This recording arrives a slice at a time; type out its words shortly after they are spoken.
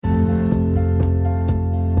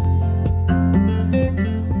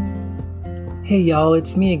Hey y'all,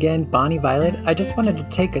 it's me again, Bonnie Violet. I just wanted to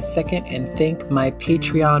take a second and thank my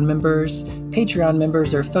Patreon members. Patreon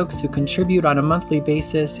members are folks who contribute on a monthly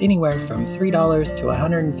basis anywhere from $3 to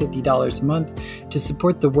 $150 a month to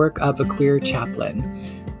support the work of a queer chaplain.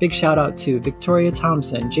 Big shout out to Victoria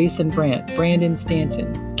Thompson, Jason Brandt, Brandon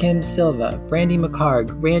Stanton, Kim Silva, Brandy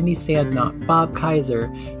McCarg, Randy Sandknott, Bob Kaiser,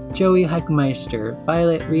 Joey Heckmeister,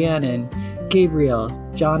 Violet Rhiannon, Gabriel,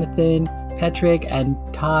 Jonathan, Petrick, and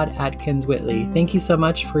Todd Atkins Whitley. Thank you so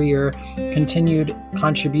much for your continued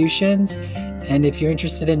contributions. And if you're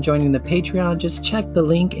interested in joining the Patreon, just check the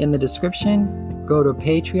link in the description. Go to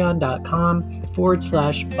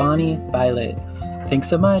patreon.com/Bonnie Violet. Thanks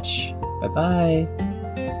so much. Bye-bye.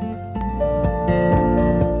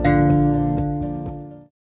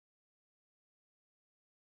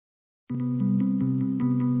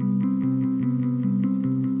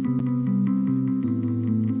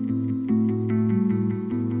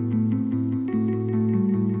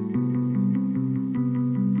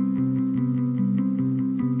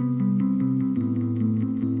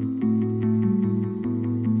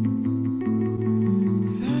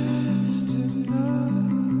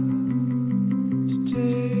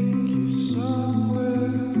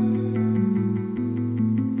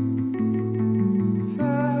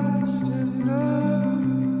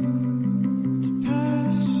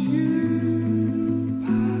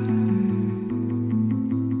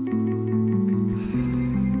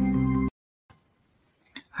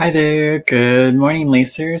 Hi there, good morning,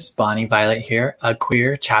 Lacers. Bonnie Violet here, a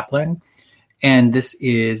queer chaplain, and this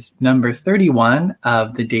is number 31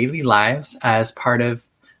 of the Daily Lives as part of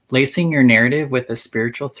Lacing Your Narrative with a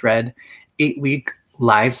Spiritual Thread 8-week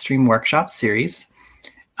live stream workshop series.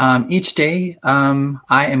 Each day, I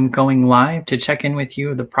am going live to check in with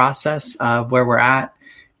you the process of where we're at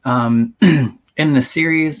in the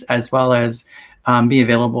series, as well as be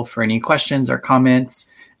available for any questions or comments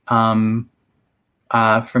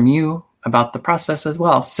from you about the process as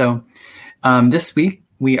well. So this week,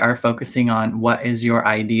 we are focusing on what is your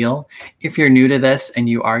ideal. If you're new to this and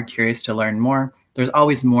you are curious to learn more, there's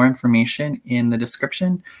always more information in the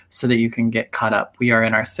description so that you can get caught up. We are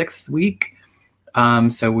in our 6th week,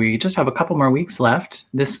 so we just have a couple more weeks left.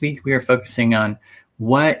 This week, we are focusing on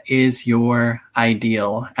what is your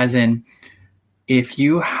ideal, as in if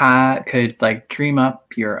you could like dream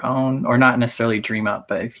up your own, or not necessarily dream up,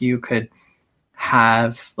 but if you could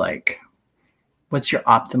have like, what's your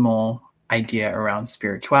optimal idea around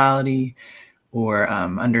spirituality or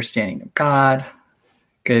understanding of God?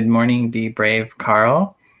 Good morning, Be Brave,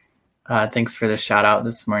 Carl. Thanks for the shout out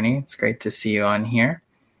this morning. It's great to see you on here.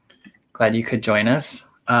 Glad you could join us.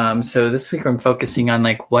 So this week I'm focusing on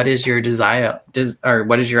like, what is your desire or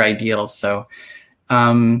what is your ideal? So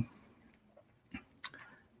a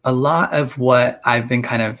lot of what I've been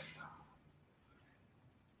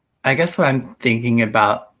I guess what I'm thinking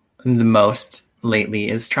about the most lately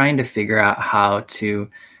is trying to figure out how to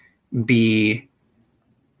be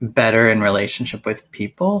better in relationship with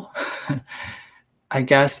people, I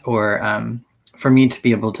guess, or for me to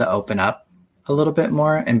be able to open up a little bit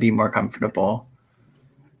more and be more comfortable.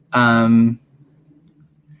 And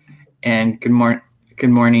good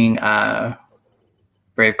morning,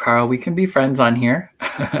 Brave Carl. We can be friends on here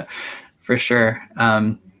for sure.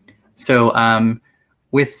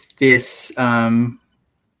 With this, so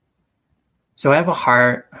I have a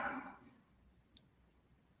heart.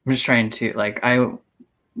 I'm just trying to, I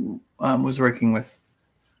was working with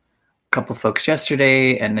a couple folks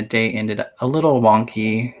yesterday and the day ended a little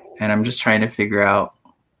wonky and I'm just trying to figure out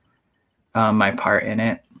my part in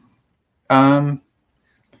it. And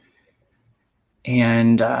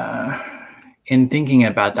in thinking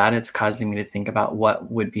about that, it's causing me to think about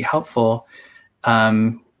what would be helpful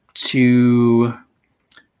to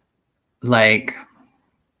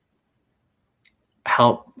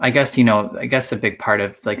help. I guess a big part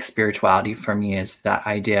of spirituality for me is that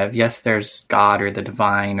idea of, yes, there's God or the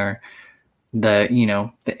divine or the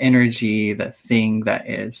energy, the thing that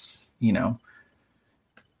is,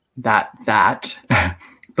 that,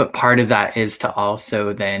 but part of that is to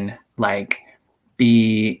also then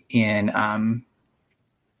be in,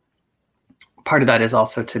 part of that is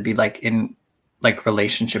also to be in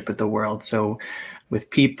relationship with the world. So with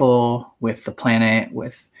people, with the planet,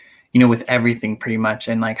 with everything pretty much.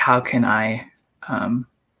 And how can I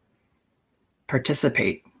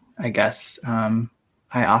participate, I guess. I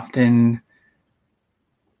often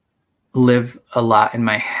live a lot in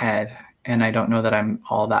my head and I don't know that I'm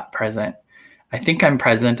all that present. I think I'm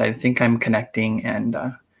present. I think I'm connecting. And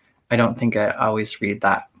I don't think I always read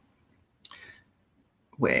that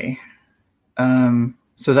way.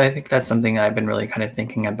 So I think that's something that I've been really kind of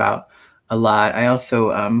thinking about a lot. I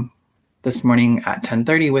also, this morning at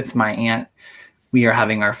 10:30 with my aunt, we are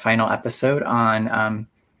having our final episode on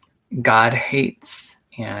God hates.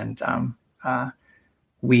 And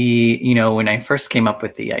when I first came up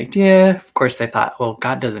with the idea, of course, I thought, well,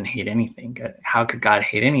 God doesn't hate anything. How could God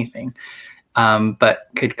hate anything? But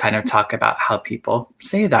could kind of talk about how people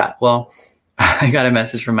say that. Well, I got a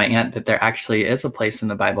message from my aunt that there actually is a place in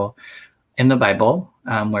the Bible,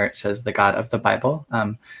 where it says the God of the Bible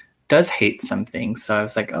does hate some things. So I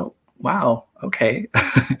was like, oh, wow. Okay.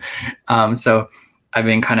 So I've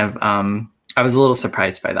been kind of, I was a little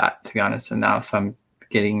surprised by that, to be honest. And now, so I'm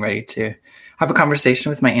getting ready to have a conversation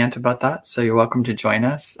with my aunt about that. So you're welcome to join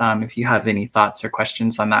us. If you have any thoughts or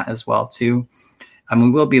questions on that as well, too. We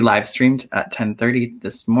will be live streamed at 10:30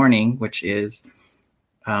 this morning, which is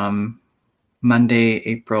Monday,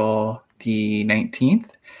 April the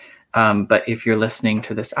 19th. But if you're listening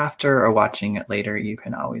to this after or watching it later, you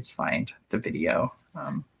can always find the video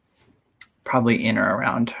probably in or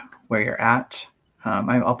around where you're at.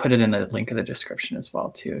 I'll put it in the link in the description as well,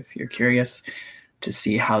 too, if you're curious to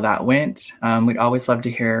see how that went. We'd always love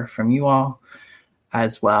to hear from you all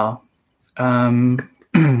as well.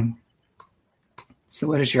 So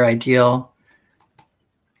what is your ideal?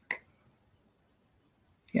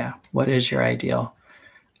 Yeah, what is your ideal?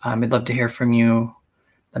 I'd love to hear from you.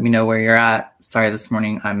 Let me know where you're at. Sorry, this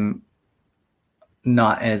morning I'm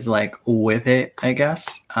not as with it, I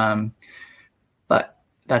guess. But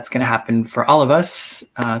that's going to happen for all of us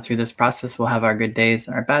through this process. We'll have our good days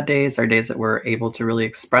and our bad days, our days that we're able to really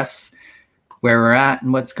express where we're at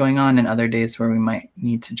and what's going on, and other days where we might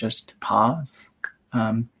need to just pause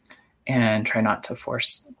and try not to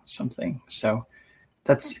force something. So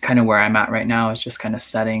that's kind of where I'm at right now, is just kind of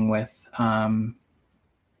setting with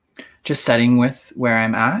where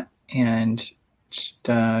I'm at, and just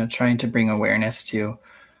trying to bring awareness to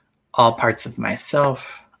all parts of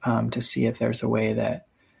myself, to see if there's a way that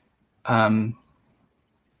I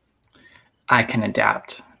can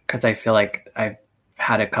adapt. Because I feel like I've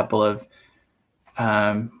had a couple of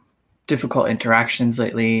difficult interactions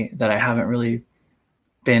lately that I haven't really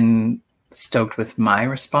been stoked with my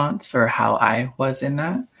response or how I was in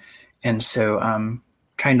that. And so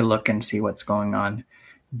trying to look and see what's going on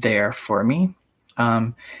there for me.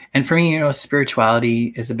 And for me,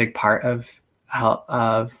 spirituality is a big part of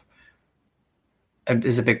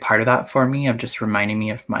that for me, of just reminding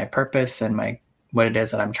me of my purpose and what it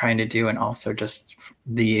is that I'm trying to do, and also just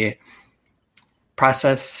the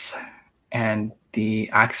process and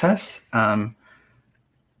the access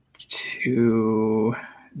to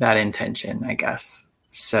that intention, I guess.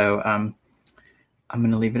 So I'm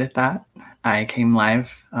going to leave it at that. I came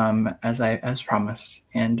live as promised,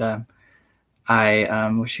 and I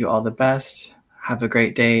wish you all the best. Have a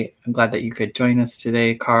great day. I'm glad that you could join us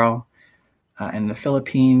today, Carl, in the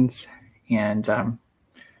Philippines, and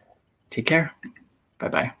take care.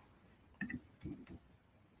 Bye-bye.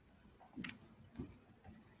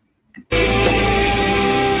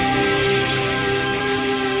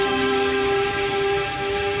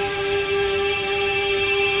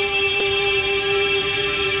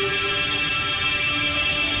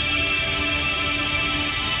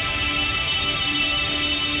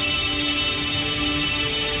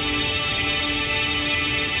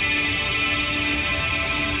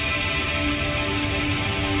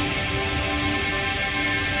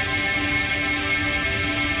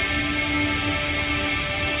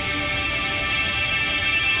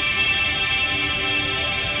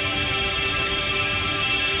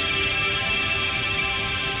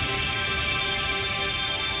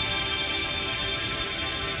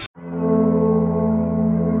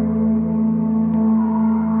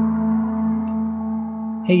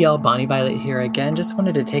 Hey y'all, Bonnie Violet here again. Just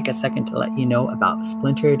wanted to take a second to let you know about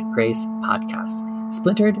Splintered Grace Podcast.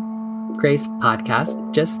 Splintered Grace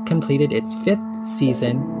Podcast just completed its 5th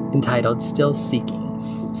season, entitled Still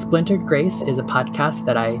Seeking. Splintered Grace is a podcast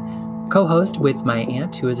that I co-host with my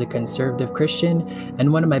aunt, who is a conservative Christian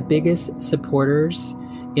and one of my biggest supporters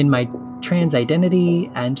in my trans identity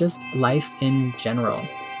and just life in general.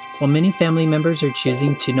 While many family members are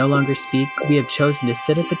choosing to no longer speak, we have chosen to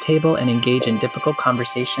sit at the table and engage in difficult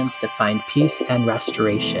conversations to find peace and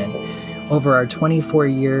restoration. Over our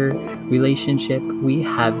 24-year relationship, we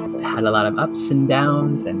have had a lot of ups and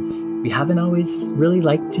downs, and we haven't always really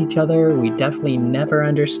liked each other. We definitely never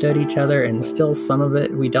understood each other, and still some of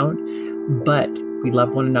it we don't. But we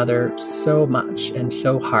love one another so much and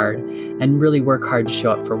so hard, and really work hard to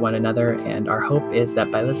show up for one another. And our hope is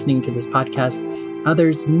that by listening to this podcast,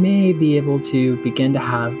 others may be able to begin to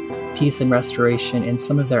have peace and restoration in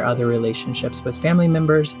some of their other relationships with family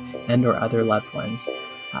members and or other loved ones.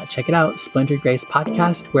 check it out, Splintered Grace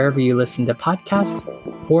Podcast, wherever you listen to podcasts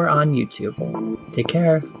or on YouTube. Take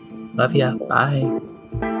care. Love ya. Bye.